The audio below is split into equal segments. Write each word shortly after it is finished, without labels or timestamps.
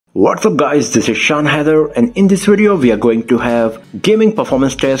What's up guys, this is Sean Heather, and in this video we are going to have gaming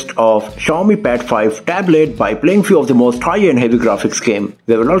performance test of Xiaomi Pad 5 tablet by playing few of the most high-end heavy graphics game.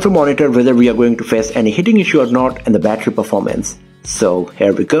 We will also monitor whether we are going to face any heating issue or not and the battery performance. So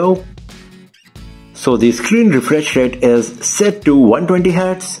here we go. So the screen refresh rate is set to 120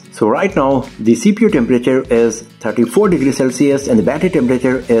 Hz. So right now the CPU temperature is 34 degrees Celsius and the battery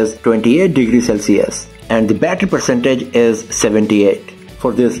temperature is 28 degrees Celsius and the battery percentage is 78.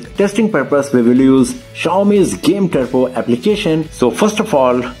 For this testing purpose, we will use Xiaomi's Game Turbo application. So first of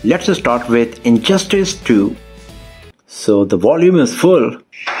all, let's start with Injustice 2. So the volume is full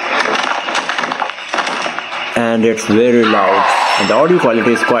and it's very loud and the audio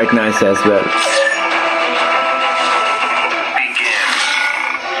quality is quite nice as well.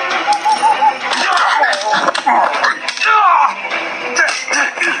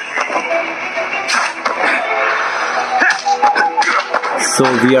 So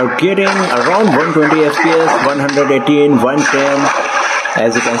we are getting around 120 FPS, 118, 110.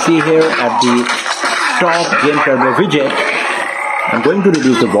 As you can see here at the top Game Turbo widget. I'm going to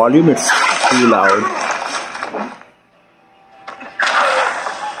reduce the volume, it's too loud.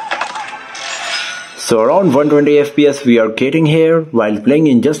 So around 120 FPS we are getting here while playing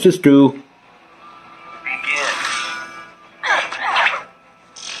Injustice 2.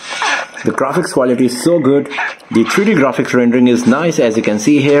 The graphics quality is so good. The 3D graphics rendering is nice as you can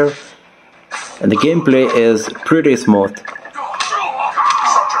see here. And the gameplay is pretty smooth.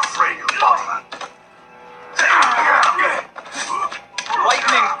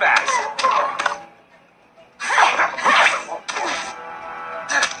 Lightning fast.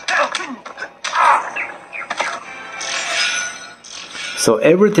 So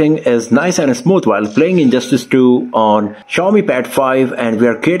everything is nice and smooth while playing Injustice 2 on Xiaomi Pad 5, and we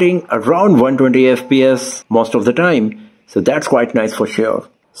are getting around 120 FPS most of the time. So that's quite nice for sure.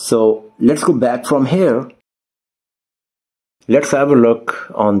 So let's go back from here. Let's have a look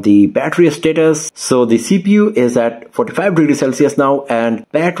on the battery status. So the CPU is at 45 degrees Celsius now and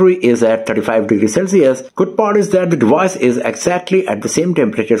battery is at 35 degrees Celsius. Good part is that the device is exactly at the same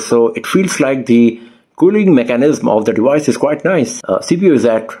temperature, so it feels like the cooling mechanism of the device is quite nice. CPU is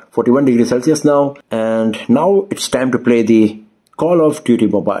at 41 degrees Celsius now, and now it's time to play the Call of Duty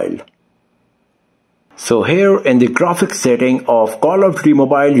Mobile. So here in the graphics setting of Call of Duty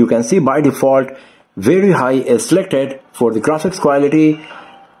Mobile, you can see by default very high is selected for the graphics quality,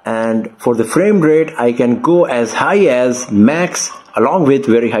 and for the frame rate I can go as high as max along with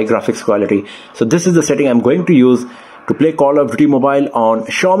very high graphics quality. So this is the setting I'm going to use to play Call of Duty Mobile on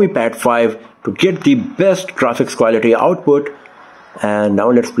Xiaomi Pad 5 to get the best graphics quality output. And now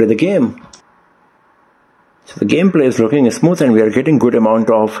let's play the game. So the gameplay is looking smooth and we are getting good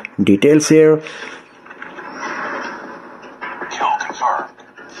amount of details here. Kill confirmed.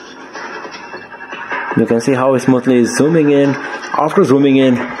 You can see how smoothly it's zooming in. After zooming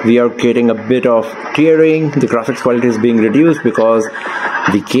in, we are getting a bit of tearing. The graphics quality is being reduced because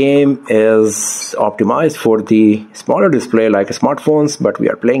the game is optimized for the smaller display like smartphones, but we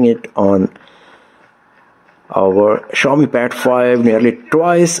are playing it on our Xiaomi Pad 5, nearly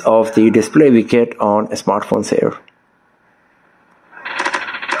twice of the display we get on smartphones here.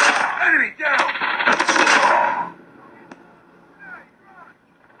 Enemy down.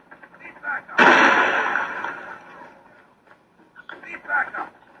 Need backup. Need backup.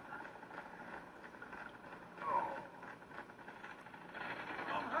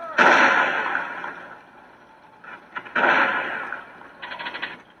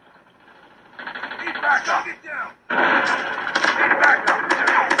 Get down! Get back up!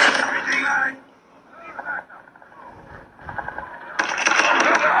 Everything right? Get back up!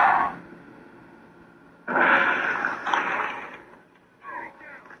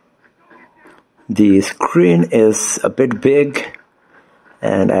 The screen is a bit big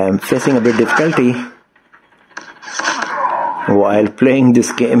and I am facing a bit difficulty while playing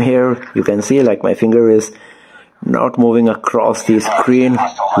this game here. You can see like my finger is not moving across the screen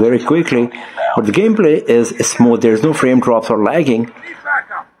very quickly, but the gameplay is smooth. There is no frame drops or lagging. Need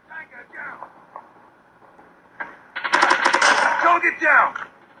backup! Don't get down!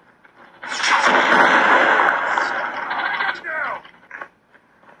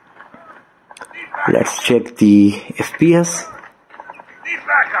 Let's check the FPS. Need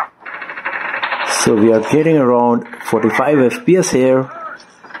backup! So we are getting around 45 FPS here.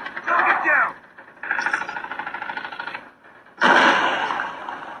 Don't get down!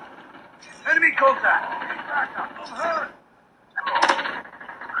 Enemy contact! Need backup! I'm hurt!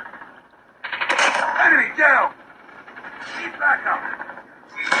 Enemy down! Need backup!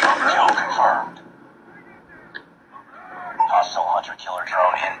 Kill confirmed. Hostile hunter killer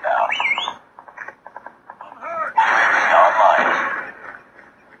drone inbound. I'm hurt. UAV online.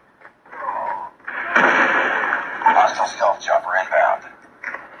 Hostile stealth chopper inbound.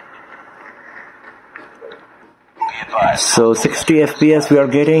 Be advised. So 60 FPS we are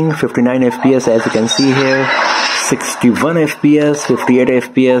getting, 59 FPS as you can see here, 61 FPS, 58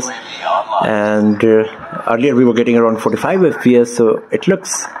 FPS, UAV online. and earlier we were getting around 45 FPS, so it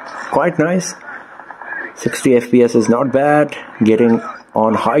looks quite nice. 60 FPS is not bad, getting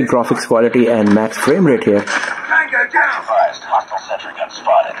on high graphics quality and max frame rate here. Tango down. Advised, hostile sentry gun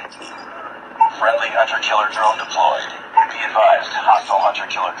spotted. Friendly hunter killer drone deployed. Be advised, hostile hunter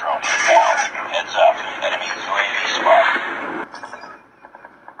killer drone inbound. Heads up, enemy UAV spotted.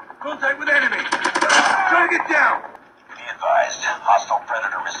 Contact with enemy. Target down. Be advised, hostile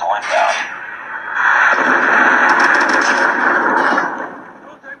predator missile inbound.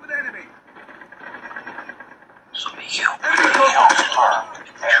 Contact with enemy. Enemy Enemy kill contact. confirmed.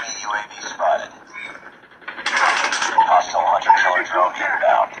 Enemy UAV spotted. Hostile hunter killer drone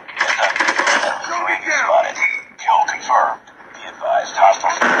inbound. Heads up, enemy UAV spotted. Kill confirmed. Be advised,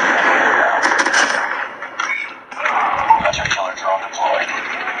 hostile sentry gun inbound. Hunter killer drone deployed.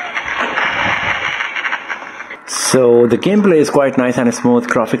 So the gameplay is quite nice and smooth,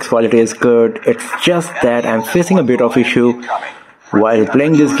 graphics quality is good. It's just that I'm facing a bit of issue while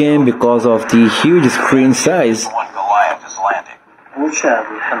playing this game because of the huge screen size. One Goliath is landing.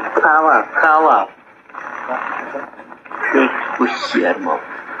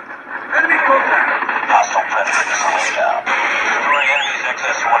 Enemy contact. Hostile predator missile inbound. Destroy enemy's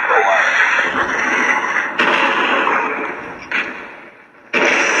XS-1 Goliath.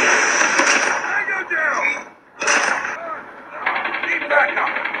 Tango down. Need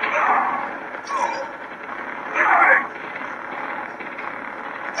backup.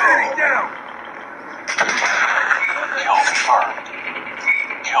 Enemy down. Kill confirmed.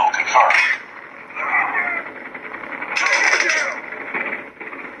 Kill confirmed.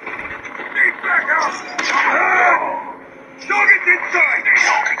 Need backup. Target's inside.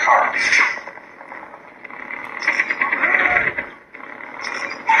 Kill confirmed.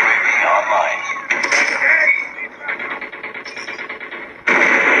 UAV online.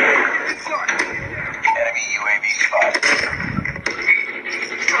 Enemy UAV spotted.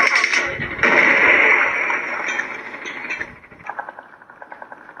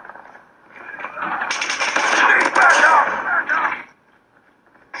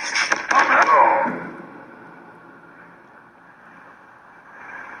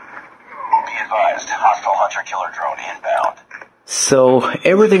 Be advised, hostile hunter killer drone inbound. So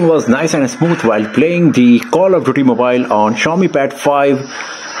everything was nice and smooth while playing the Call of Duty Mobile on Xiaomi Pad 5.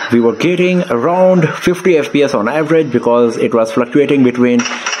 We were getting around 50 FPS on average because it was fluctuating between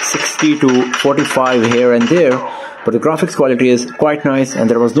 60 to 45 here and there. But the graphics quality is quite nice and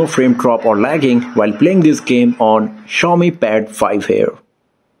there was no frame drop or lagging while playing this game on Xiaomi Pad 5 here.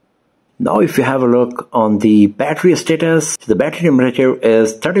 Now if you have a look on the battery status, the battery temperature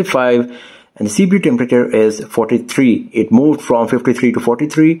is 35 and the CPU temperature is 43. It moved from 53 to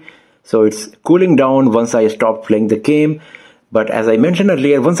 43, so it's cooling down once I stopped playing the game. But as I mentioned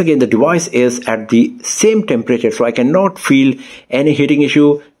earlier, once again the device is at the same temperature, so I cannot feel any heating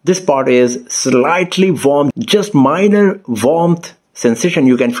issue. This part is slightly warm, just minor warmth sensation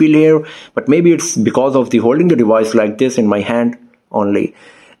you can feel here, but maybe it's because of the holding the device like this in my hand only.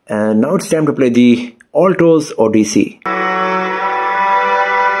 And now it's time to play the Alto's Odyssey.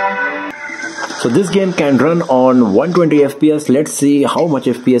 So this game can run on 120 FPS. Let's see how much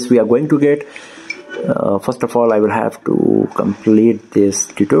FPS we are going to get. First of all, I will have to complete this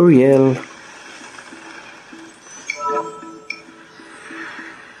tutorial.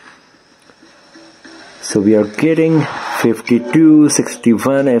 So we are getting 52,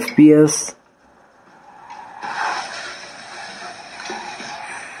 61 FPS.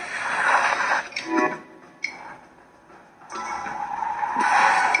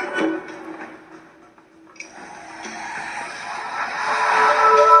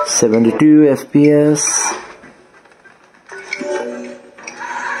 .72 FPS.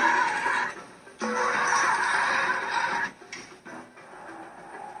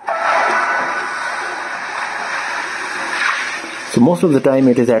 So most of the time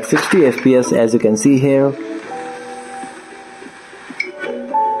it is at 60 FPS as you can see here.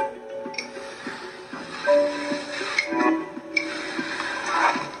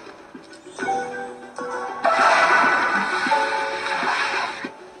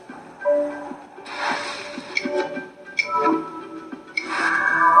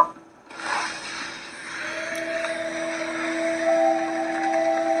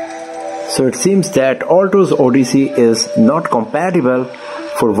 So it seems that Alto's Odyssey is not compatible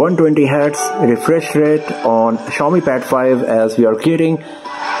for 120 Hz refresh rate on Xiaomi Pad 5, as we are getting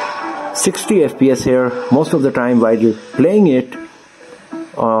 60 FPS here most of the time while you're playing it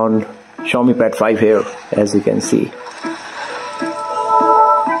on Xiaomi Pad 5 here, as you can see.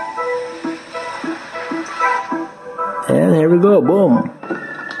 And here we go, boom.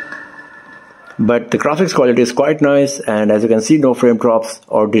 But the graphics quality is quite nice, and as you can see, no frame drops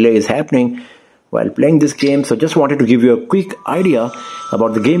or delay is happening while playing this game. So just wanted to give you a quick idea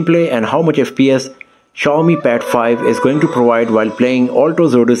about the gameplay and how much FPS Xiaomi Pad 5 is going to provide while playing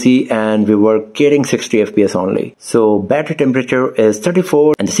Alto's Odyssey, and we were getting 60 FPS only. So battery temperature is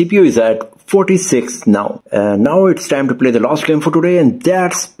 34 and the CPU is at 46 now. Now it's time to play the last game for today, and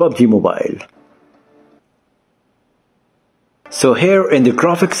that's PUBG Mobile. So here in the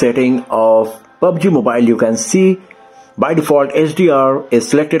graphics setting of PUBG Mobile, you can see by default HDR is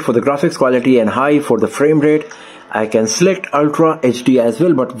selected for the graphics quality and high for the frame rate. I can select Ultra HD as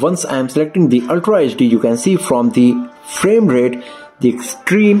well, but once I am selecting the Ultra HD, you can see from the frame rate, the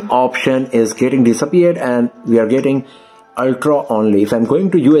extreme option is getting disappeared and we are getting Ultra only. If I'm going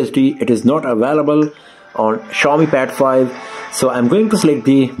to UHD, it is not available on Xiaomi Pad 5. So I'm going to select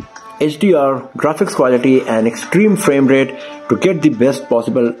the HDR, graphics quality and extreme frame rate to get the best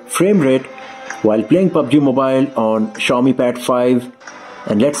possible frame rate while playing PUBG Mobile on Xiaomi Pad 5,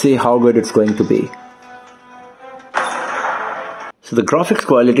 and let's see how good it's going to be. So the graphics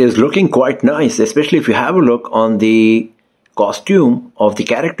quality is looking quite nice, especially if you have a look on the costume of the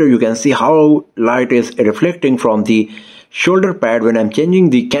character. You can see how light is reflecting from the shoulder pad when I'm changing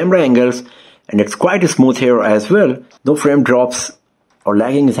the camera angles, and it's quite smooth here as well. No frame drops or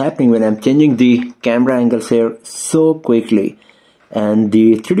lagging is happening when I'm changing the camera angles here so quickly. And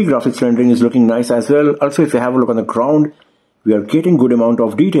the 3D graphics rendering is looking nice as well. Also, if you have a look on the ground, we are getting good amount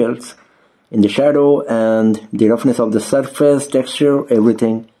of details in the shadow and the roughness of the surface, texture,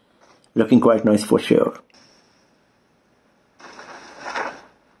 everything looking quite nice for sure.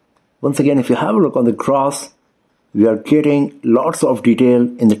 Once again, if you have a look on the grass, we are getting lots of detail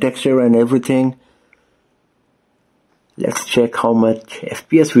in the texture and everything. Let's check how much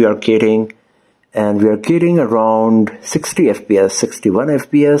FPS we are getting, and we are getting around 60 FPS, 61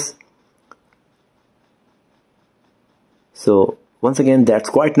 FPS. So once again, that's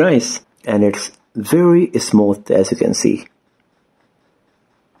quite nice, and it's very smooth as you can see.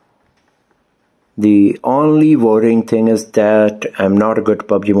 The only worrying thing is that I'm not a good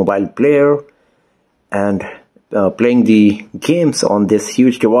PUBG Mobile player, and playing the games on this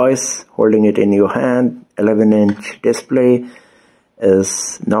huge device, holding it in your hand, 11-inch display,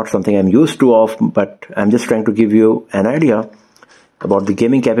 is not something I'm used to of, but I'm just trying to give you an idea about the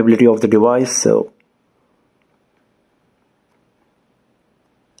gaming capability of the device. So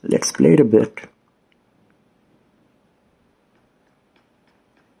let's play it a bit.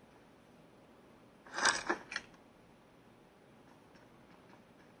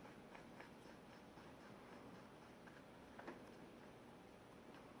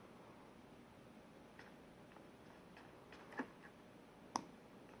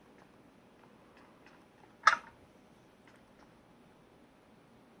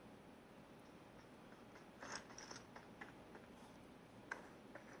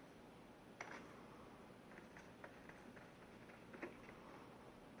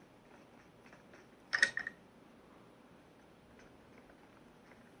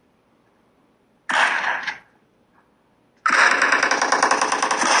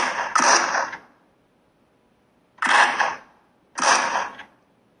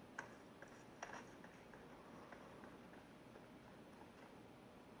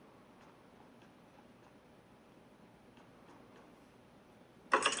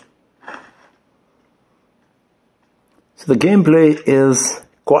 So the gameplay is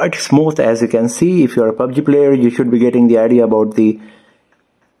quite smooth as you can see. If you're a PUBG player, you should be getting the idea about the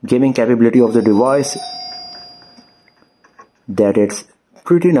gaming capability of the device, that it's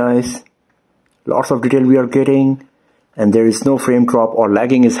pretty nice. Lots of detail we are getting, and there is no frame drop or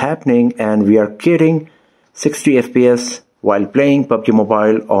lagging is happening, and we are getting 60 FPS while playing PUBG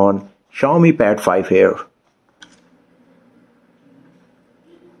Mobile on Xiaomi Pad 5 here.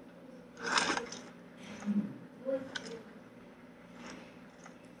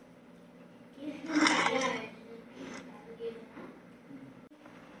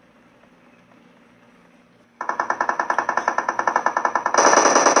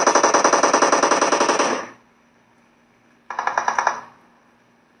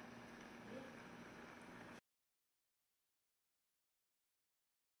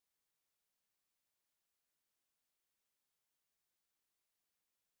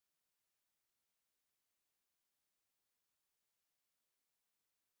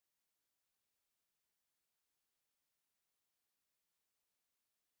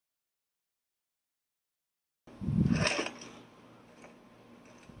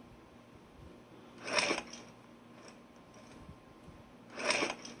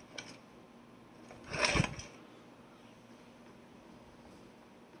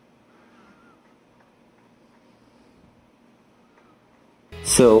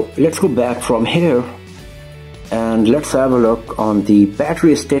 So let's go back from here and let's have a look on the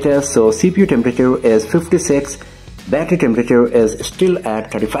battery status. So CPU temperature is 56, battery temperature is still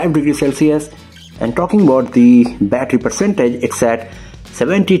at 35 degrees Celsius, and talking about the battery percentage, it's at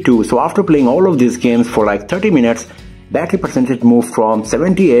 72. So after playing all of these games for like 30 minutes, battery percentage moved from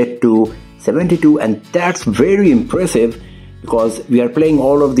 78 to 72, and that's very impressive because we are playing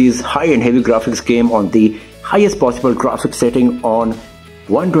all of these high-end heavy graphics game on the highest possible graphics setting on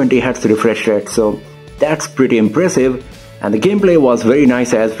 120Hz refresh rate. So that's pretty impressive, and the gameplay was very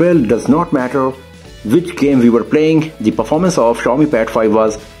nice as well. Does not matter which game we were playing, the performance of Xiaomi Pad 5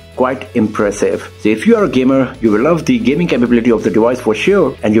 was quite impressive. So if you are a gamer, you will love the gaming capability of the device for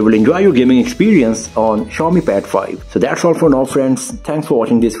sure, and you will enjoy your gaming experience on Xiaomi Pad 5. So that's all for now, friends. Thanks for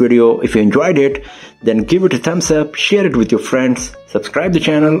watching this video. If you enjoyed it, then give it a thumbs up, share it with your friends, subscribe the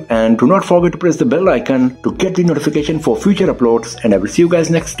channel, and do not forget to press the bell icon to get the notification for future uploads. And I will see you guys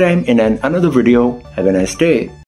next time in another video. Have a nice day.